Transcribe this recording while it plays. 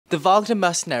The Wagner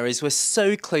mercenaries were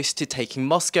so close to taking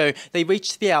Moscow, they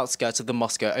reached the outskirts of the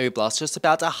Moscow Oblast just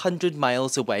about 100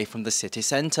 miles away from the city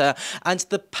center, and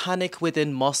the panic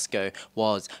within Moscow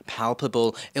was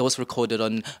palpable. It was recorded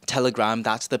on Telegram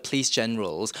that the police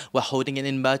generals were holding an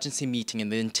emergency meeting in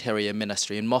the Interior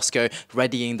Ministry in Moscow,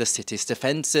 readying the city's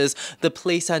defenses. The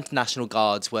police and National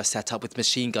Guards were set up with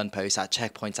machine gun posts at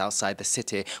checkpoints outside the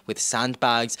city with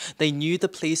sandbags. They knew the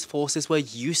police forces were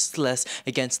useless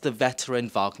against the veteran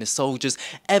Wagner soldiers.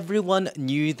 Everyone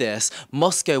knew this.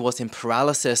 Moscow was in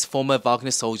paralysis. Former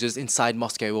Wagner soldiers inside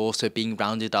Moscow were also being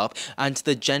rounded up, and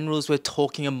the generals were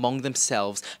talking among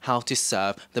themselves how to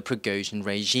serve the Prigozhin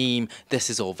regime. This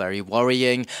is all very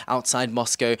worrying. Outside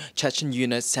Moscow, Chechen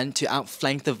units sent to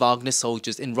outflank the Wagner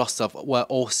soldiers in Rostov were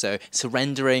also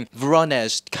surrendering.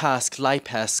 Voronezh, Kursk,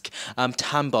 Lipetsk,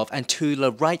 Tambov and Tula,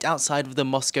 right outside of the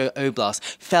Moscow Oblast,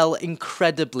 fell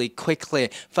incredibly quickly.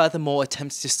 Furthermore,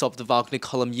 attempts to stop the Wagner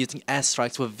column using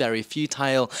airstrikes were very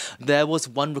futile. There was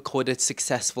one recorded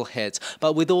successful hit,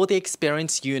 but with all the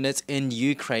experienced units in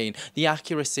Ukraine, the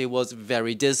accuracy was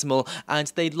very dismal, and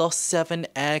they lost 7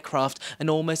 aircraft, an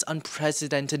almost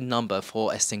unprecedented number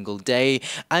for a single day.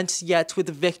 And yet, with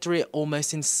victory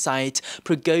almost in sight,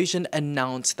 Prigozhin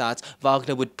announced that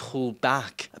Wagner would pull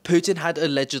back. Putin had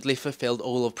allegedly fulfilled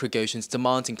all of Prigozhin's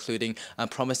demands, including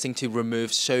promising to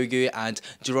remove Shoigu and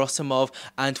Gerasimov,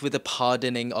 and with the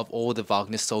pardoning of all the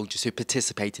Wagner soldiers who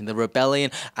participate in the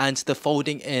rebellion and the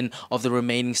folding in of the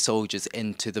remaining soldiers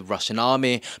into the Russian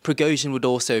army. Prigozhin would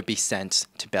also be sent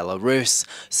to Belarus.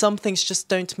 Some things just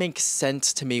don't make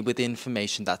sense to me with the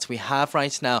information that we have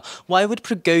right now. Why would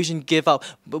Prigozhin give up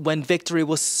when victory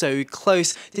was so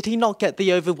close? Did he not get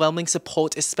the overwhelming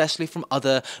support, especially from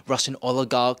other Russian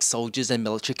oligarchs, soldiers and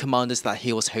military commanders that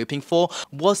he was hoping for?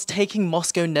 Was taking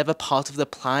Moscow never part of the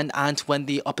plan, and when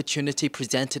the opportunity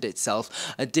presented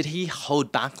itself, did he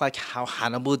hold back like how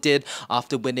Hannibal did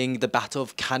after winning the Battle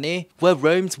of Cannae? Were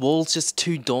Rome's walls just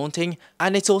too daunting?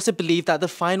 And it's also believed that the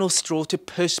final straw to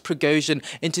push Prigozhin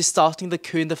into starting the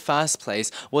coup in the first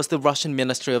place was the Russian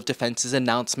Ministry of Defense's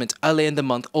announcement earlier in the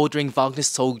month ordering Wagner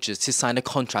soldiers to sign a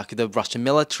contract with the Russian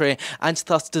military, and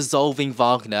thus dissolving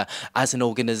Wagner as an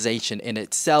organization in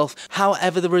itself.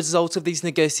 However, the result of these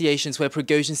negotiations, where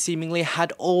Prigozhin seemingly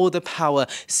had all the power,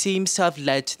 seems to have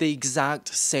led to the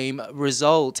exact same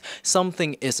result.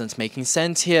 Something isn't making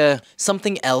sense here.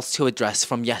 Something else to address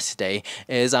from yesterday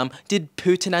is, did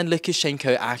Putin and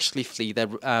Lukashenko actually flee their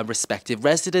respective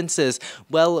residences?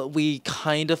 Well, we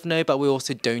kind of know, but we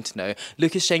also don't know.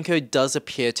 Lukashenko does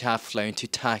appear to have flown to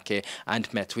Turkey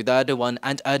and met with Erdogan,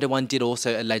 and Erdogan did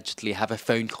also allegedly have a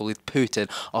phone call with Putin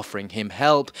offering him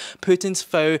help. Putin's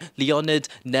foe, Leonid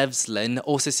Nevzlin,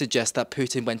 also suggests that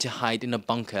Putin went to hide in a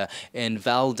bunker in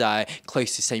Valdai,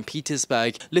 close to St.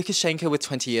 Petersburg. Lukashenko, with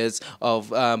 20 years of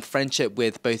friendship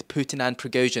with both Putin and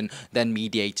Prigozhin, then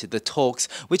mediated the talks,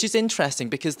 which is interesting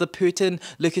because the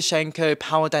Putin-Lukashenko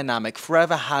power dynamic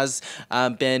forever has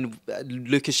been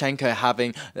Lukashenko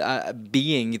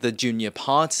being the junior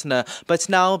partner, but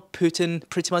now Putin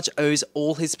pretty much owes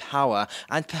all his power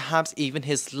and perhaps even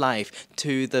his life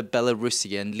to the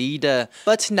Belarusian leader.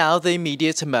 But now the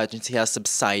immediate emergency has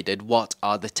subsided. What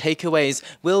are the takeaways?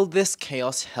 Will this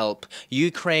chaos help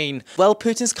Ukraine? Well,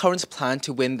 Putin's current plan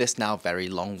to win this now very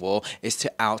long war is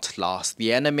to outlast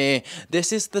the enemy.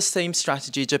 This is the same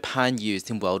strategy Japan used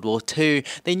in World War II.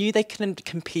 They knew they couldn't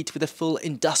compete with the full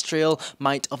industrial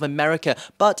might of America,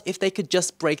 but if they could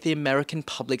just break the American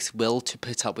public's will to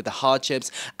put up with the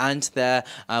hardships and their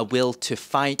will to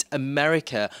fight,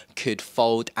 America could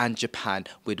fold and Japan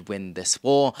would win this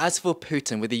war. As for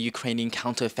Putin, with the Ukrainian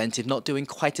counteroffensive not doing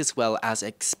quite as well as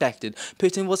expected,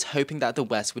 Putin was hoping that the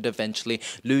West would eventually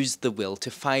lose the will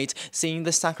to fight, seeing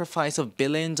the sacrifice of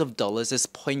billions of dollars as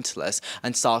pointless,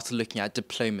 and start looking at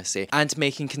diplomacy and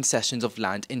making concessions of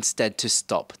land instead to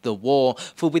stop the war.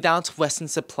 For without Western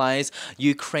supplies,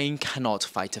 Ukraine cannot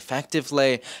fight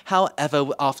effectively. However,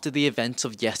 after the events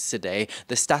of yesterday,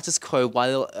 the status quo,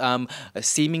 while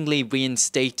seemingly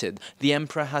reinstated, the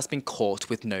emperor has been caught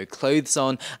with no clothes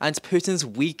on, and Putin's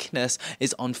weakness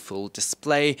is on full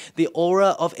display. The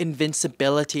aura of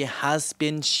invincibility has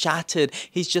been shattered.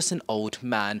 He's just an old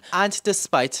man. And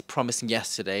despite promising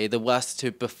yesterday the worst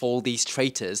to befall these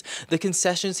traitors, the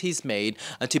concessions he's made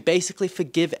to basically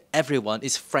forgive everyone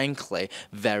is frankly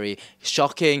very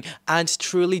shocking and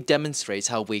truly demonstrates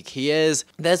how weak he is.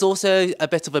 There's also a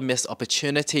bit of a missed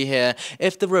opportunity here.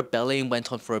 If the rebellion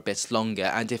went on for a bit longer,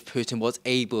 and if Putin was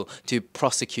able to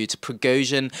prosecute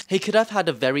Prigozhin, he could have had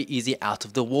a very easy out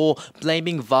of the war,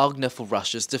 blaming Wagner for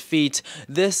Russia's defeat.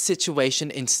 This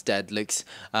situation instead looks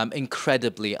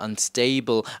incredibly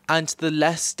unstable, and the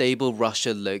less stable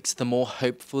Russia looks, the more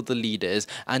hopeful the leaders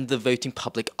and the voting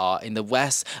public are in the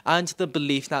West, and the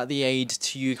belief that the aid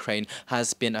to Ukraine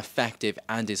has been effective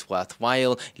and is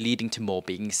worthwhile, leading to more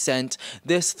being sent.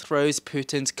 This throws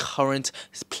Putin's current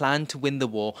plan to win the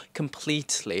war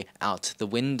completely out the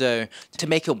window. To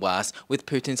make it worse, with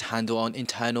Putin's handle on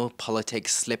internal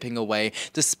politics slipping away,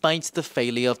 despite the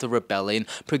failure of the rebellion,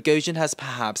 Prigozhin has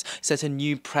perhaps set a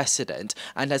new precedent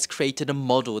and has created a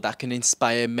model that can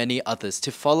inspire many others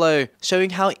to follow, showing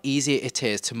how easy it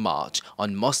is to march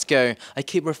on Moscow. I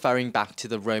keep referring back to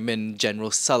the Roman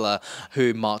general Sulla,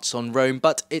 who marched on Rome,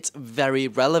 but it's very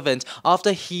relevant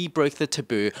after he broke the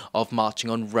taboo of marching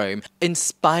on Rome.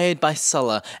 Inspired by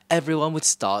Sulla, everyone would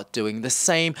start doing the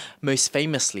same, most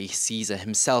famously Caesar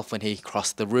himself when he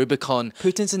crossed the Rubicon.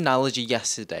 Putin's analogy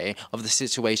yesterday of the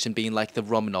situation being like the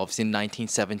Romanovs in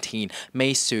 1917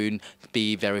 may soon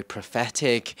be very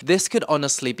prophetic. This could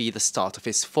honestly be the start of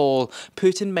his fall.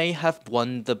 Putin may have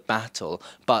won the battle,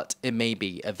 but it may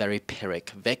be a very Pyrrhic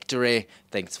victory.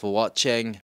 Thanks for watching.